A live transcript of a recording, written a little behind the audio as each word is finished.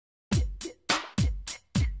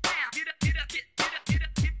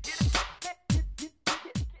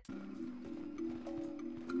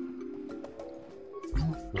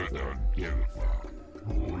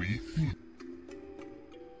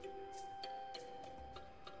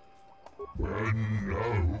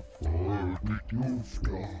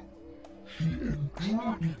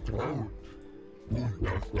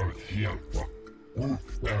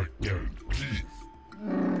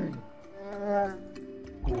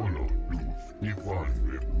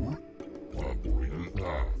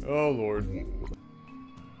Oh, Lord.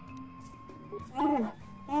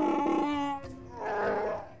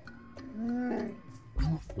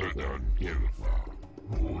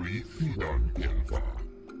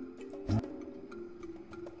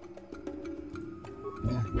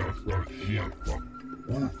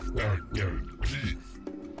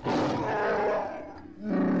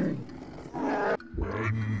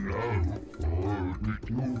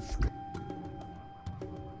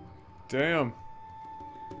 Damn.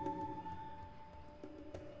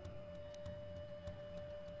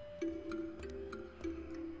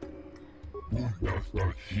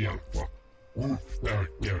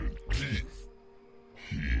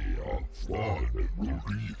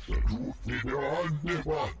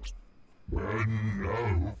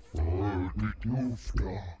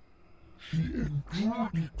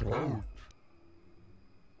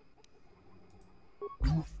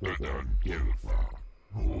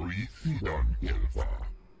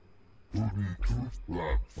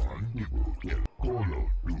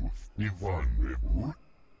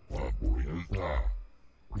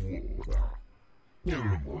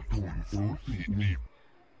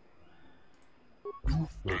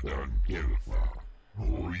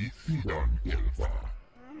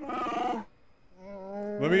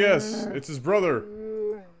 Let me guess, it's his brother.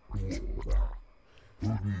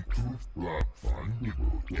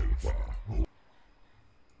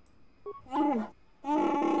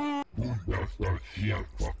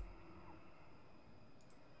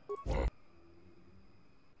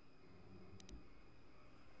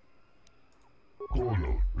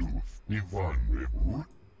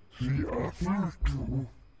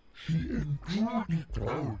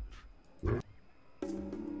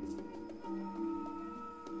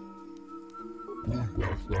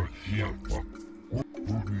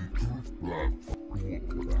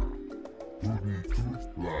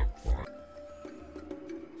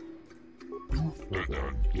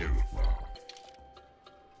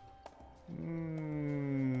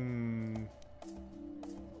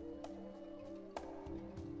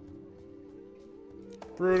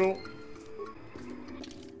 Brutal.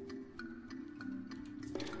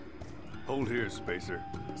 Hold here, Spacer.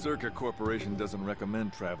 Zerka Corporation doesn't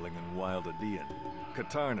recommend traveling in Wild Adean.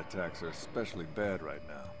 Katarn attacks are especially bad right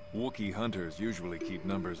now. Wookiee hunters usually keep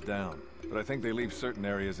numbers down, but I think they leave certain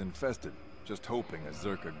areas infested, just hoping a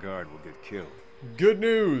Zerka guard will get killed. Good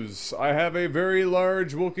news! I have a very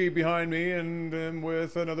large Wookiee behind me and am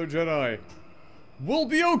with another Jedi. We'll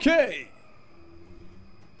be okay!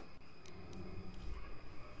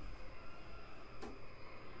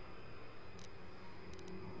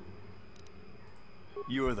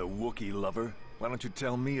 You're the Wookiee lover. Why don't you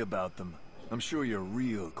tell me about them? I'm sure you're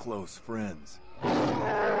real close friends.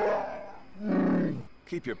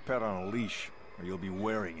 Keep your pet on a leash, or you'll be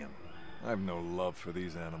wearing him. I've no love for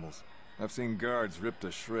these animals. I've seen guards ripped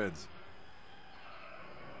to shreds.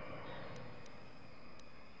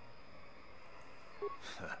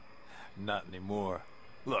 Not anymore.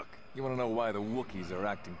 Look, you want to know why the Wookiees are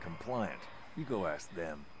acting compliant? You go ask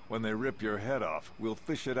them. When they rip your head off, we'll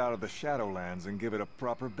fish it out of the Shadowlands and give it a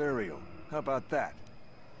proper burial. How about that?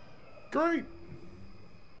 Great!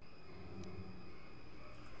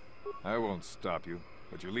 I won't stop you,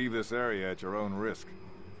 but you leave this area at your own risk.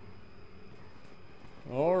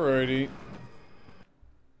 Alrighty.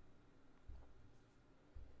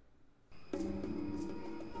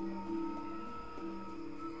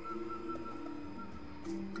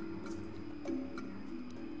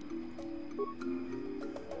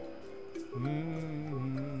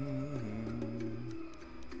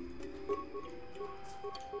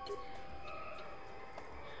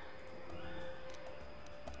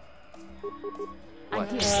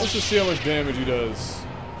 Let's just see how much damage he does.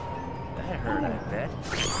 That hurt, I bet.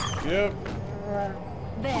 Yep.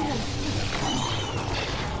 There.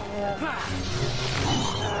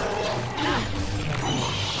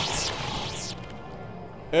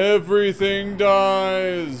 Everything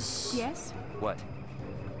dies. Yes? What?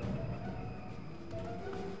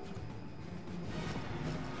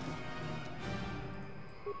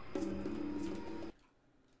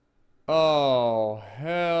 Oh,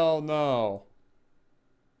 hell no.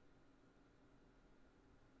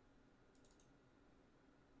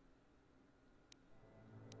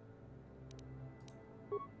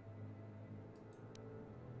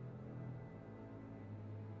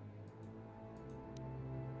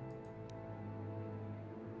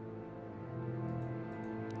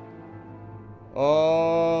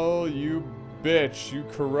 Oh, you bitch. You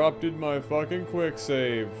corrupted my fucking quick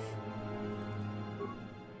save.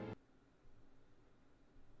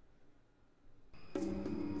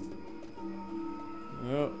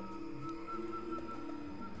 Yep.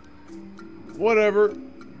 Whatever.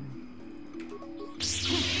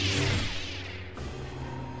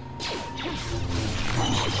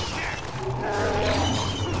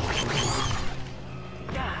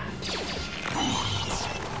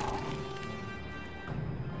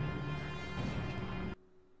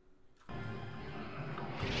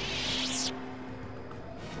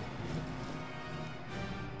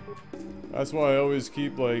 That's why I always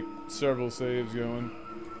keep, like, several saves going.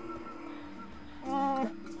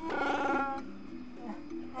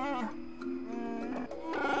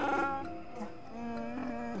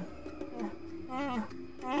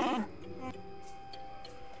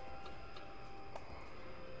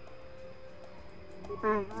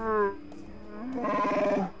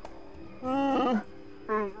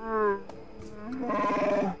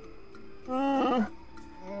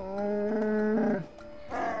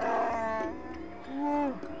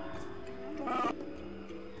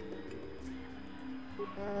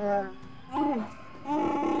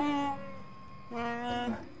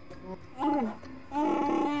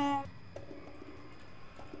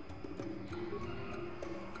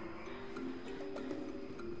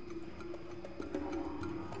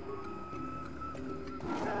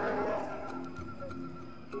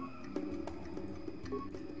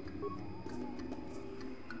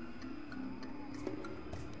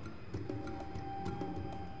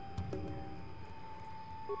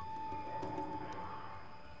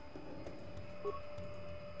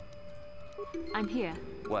 I'm here.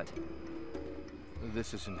 What?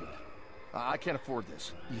 This isn't good. I can't afford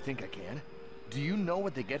this. You think I can? Do you know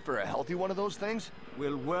what they get for a healthy one of those things?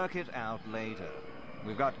 We'll work it out later.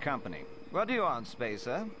 We've got company. What do you want,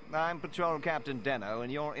 Spacer? I'm Patrol Captain Deno,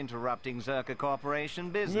 and you're interrupting Zerka Corporation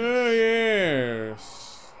business.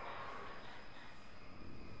 Yes.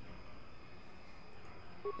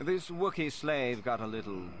 This Wookiee slave got a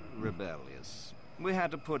little rebellious. We had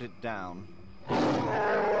to put it down.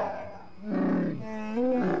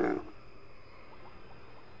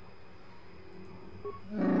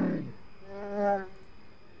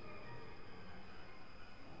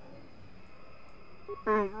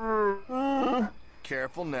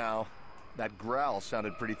 Careful now. That growl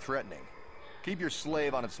sounded pretty threatening. Keep your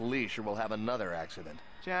slave on its leash or we'll have another accident.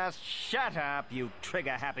 Just shut up, you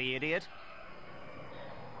trigger-happy idiot.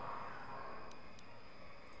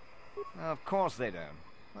 Of course they don't.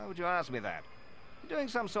 Why would you ask me that? You're doing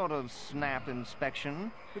some sort of snap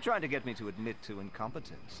inspection? You're trying to get me to admit to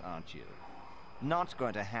incompetence, aren't you? Not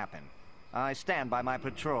going to happen. I stand by my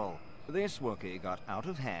patrol. This Wookiee got out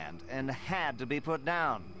of hand and had to be put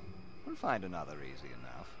down. We'll find another easy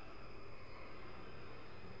enough.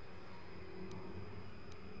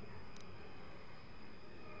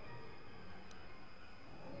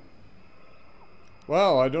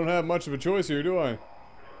 Wow, I don't have much of a choice here, do I?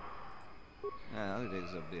 Well, it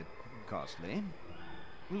is a bit costly.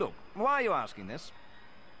 Look, why are you asking this?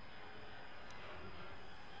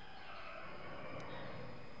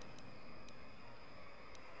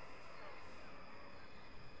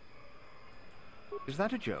 Is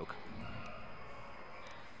that a joke?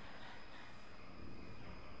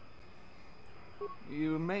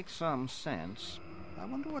 You make some sense. I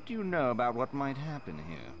wonder what you know about what might happen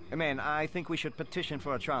here. I mean, I think we should petition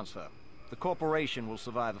for a transfer. The corporation will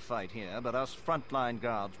survive a fight here, but us frontline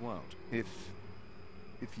guards won't. If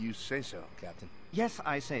you say so, Captain. Yes,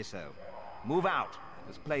 I say so. Move out.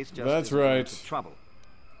 This place just That's isn't going right. to trouble.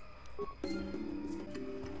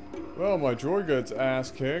 Well, my droid gets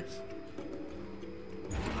ass kicked.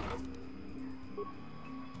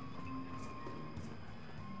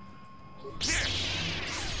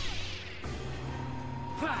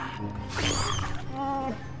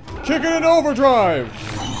 Kick it in overdrive!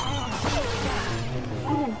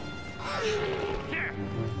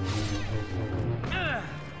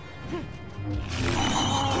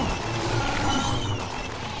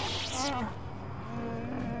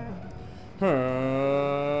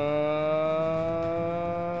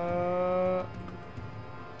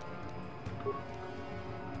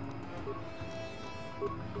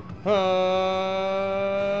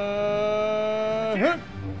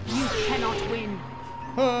 You cannot win.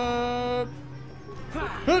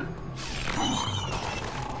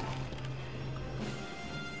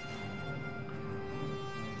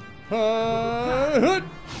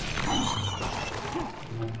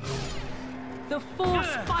 The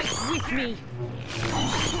Force fights with me.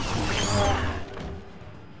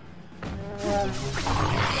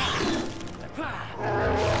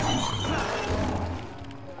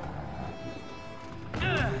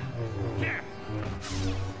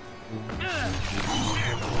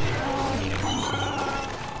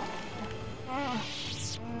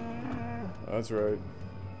 That's right.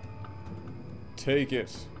 Take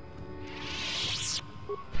it.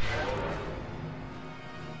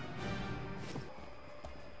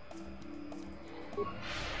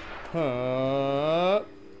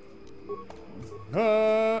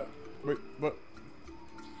 Wait, what?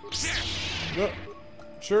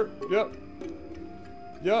 Sure, yep.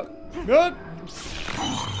 Yep, good!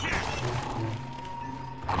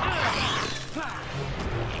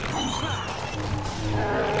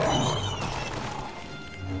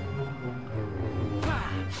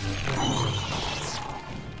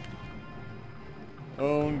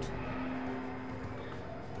 Owned.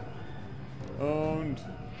 Owned.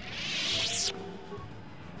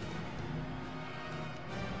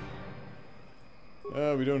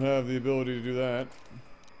 We don't have the ability to do that.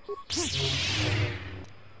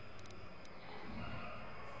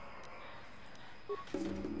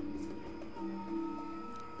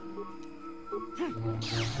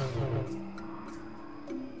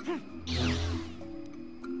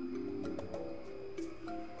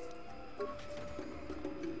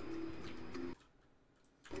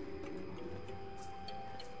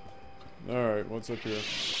 Alright, what's up here?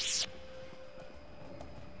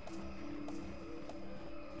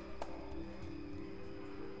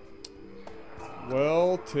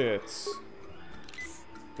 Well, tits.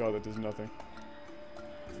 God, that does nothing.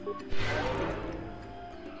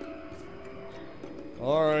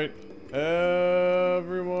 Alright.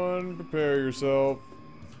 Everyone, prepare yourself.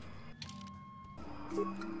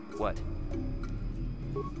 What?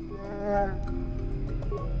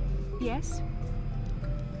 Yes?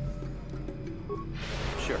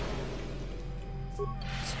 Sure.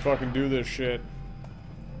 Let's fucking do this shit.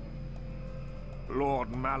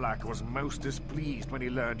 Lord Malak was most displeased when he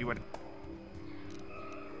learned you had...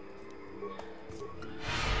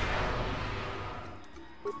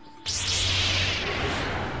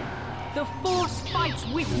 The Force fights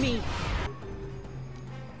with me!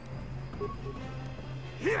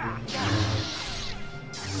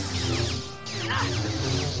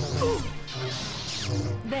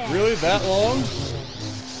 There. Really? That long?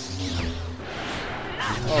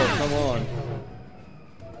 Oh, come on.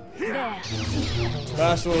 There.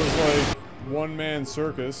 Vassal is like one-man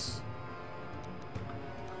circus.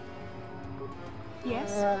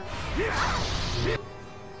 Yes?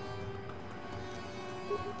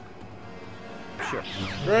 Sure.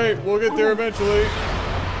 Great, we'll get there eventually.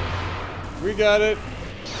 We got it.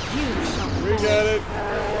 We got it.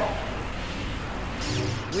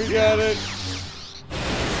 We got it.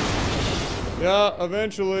 Yeah,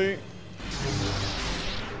 eventually.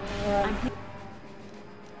 I'm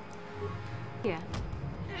here.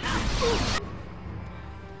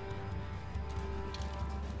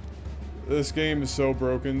 This game is so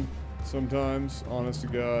broken sometimes, honest to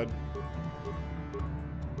God.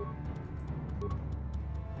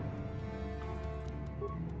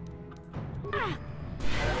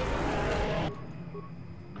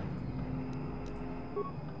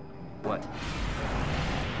 What?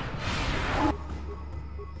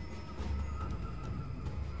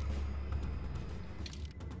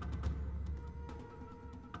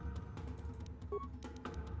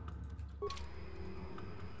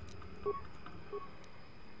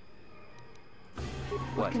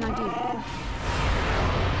 What can I do?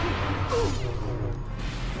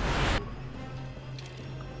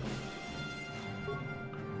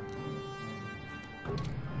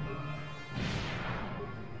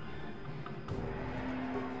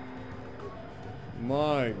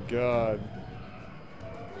 My God.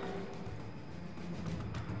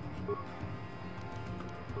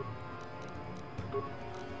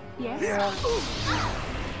 Yes?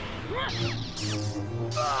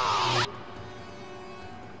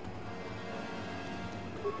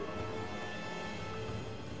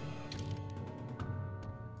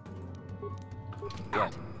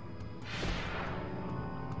 What?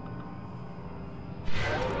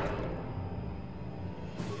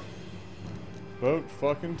 About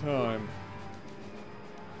fucking time.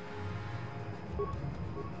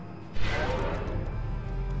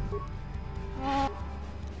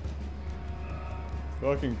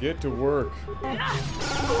 Fucking get to work.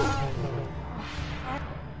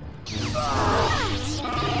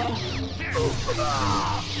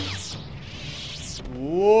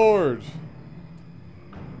 Lord.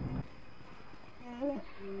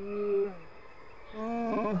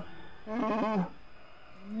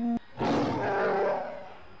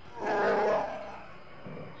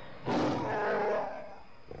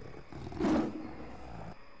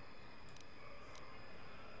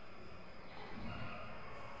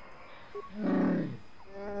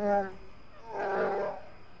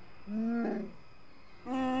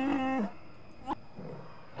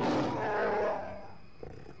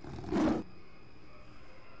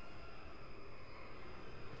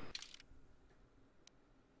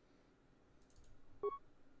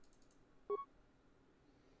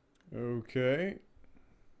 Okay.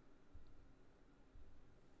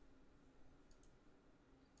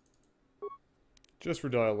 Just for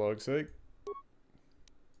dialogue's sake.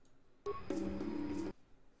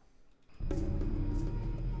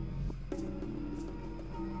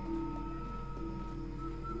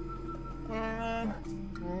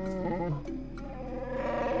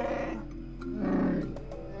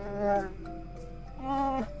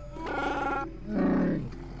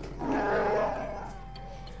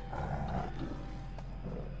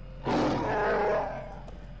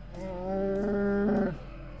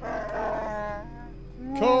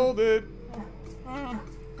 Called it.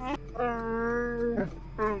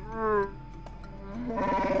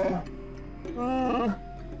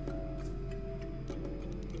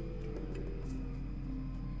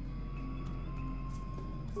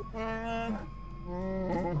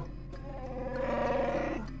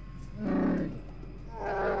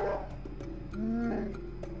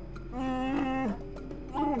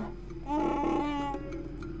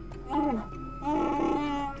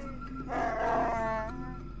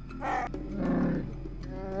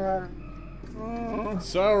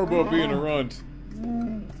 Sour about being a runt.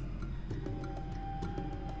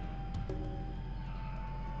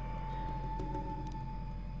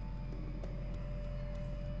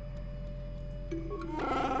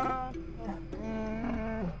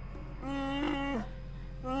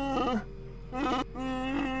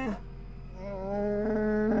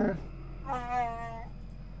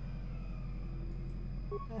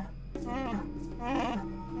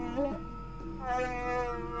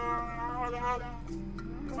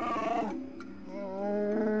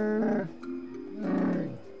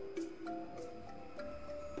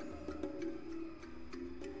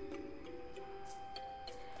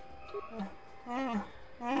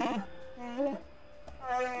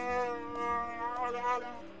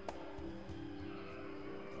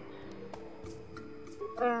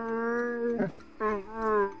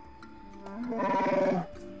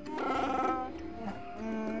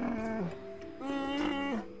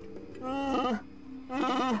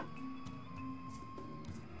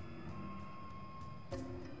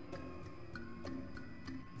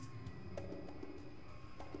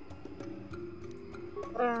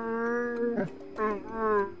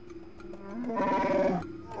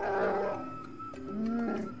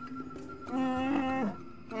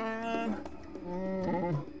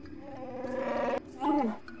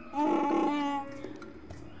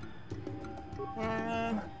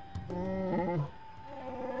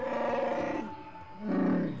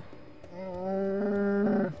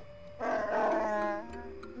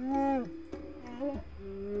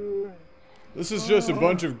 This is just a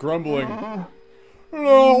bunch of grumbling.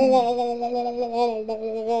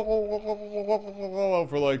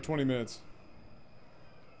 For like 20 minutes.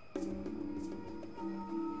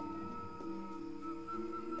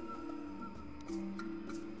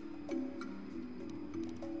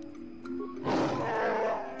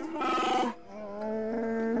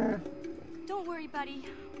 Don't worry, buddy.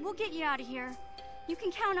 We'll get you out of here. You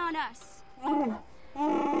can count on us.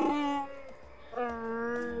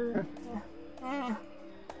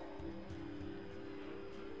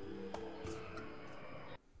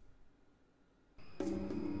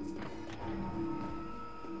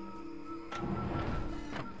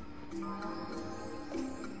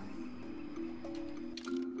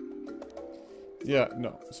 Yeah,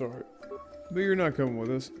 no, sorry. But you're not coming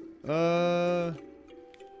with us.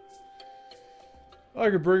 I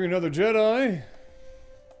could bring another Jedi.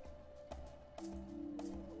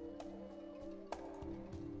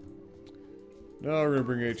 No, we're gonna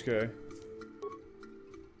bring HK.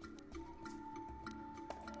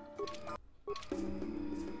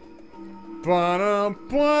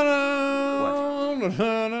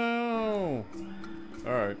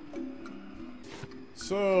 Alright.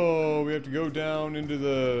 So, we have to go down into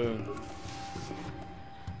the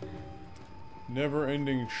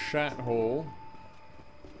never-ending shat hole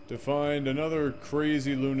to find another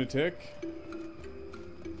crazy lunatic.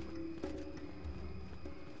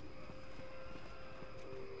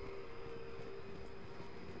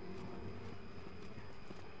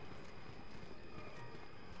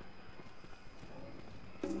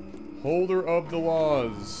 Holder of the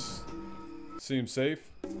laws. Seems safe.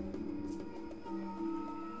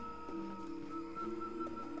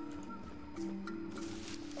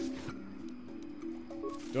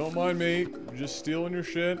 Don't mind me, just stealing your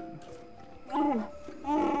shit.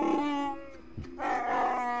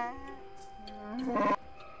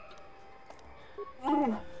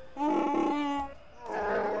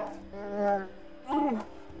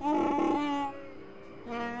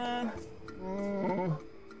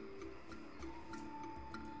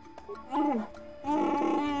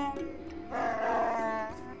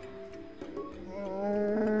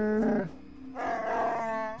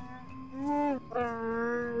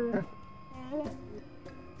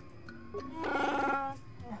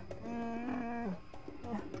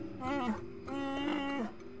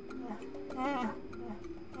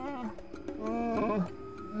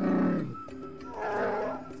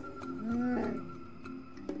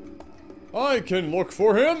 I can look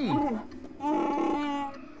for him!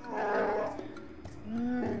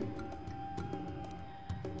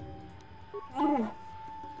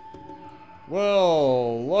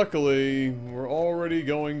 Well, luckily, we're already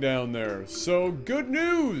going down there. So, good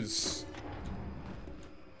news!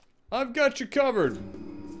 I've got you covered.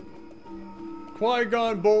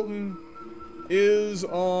 Qui-Gon Bolton is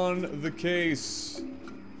on the case.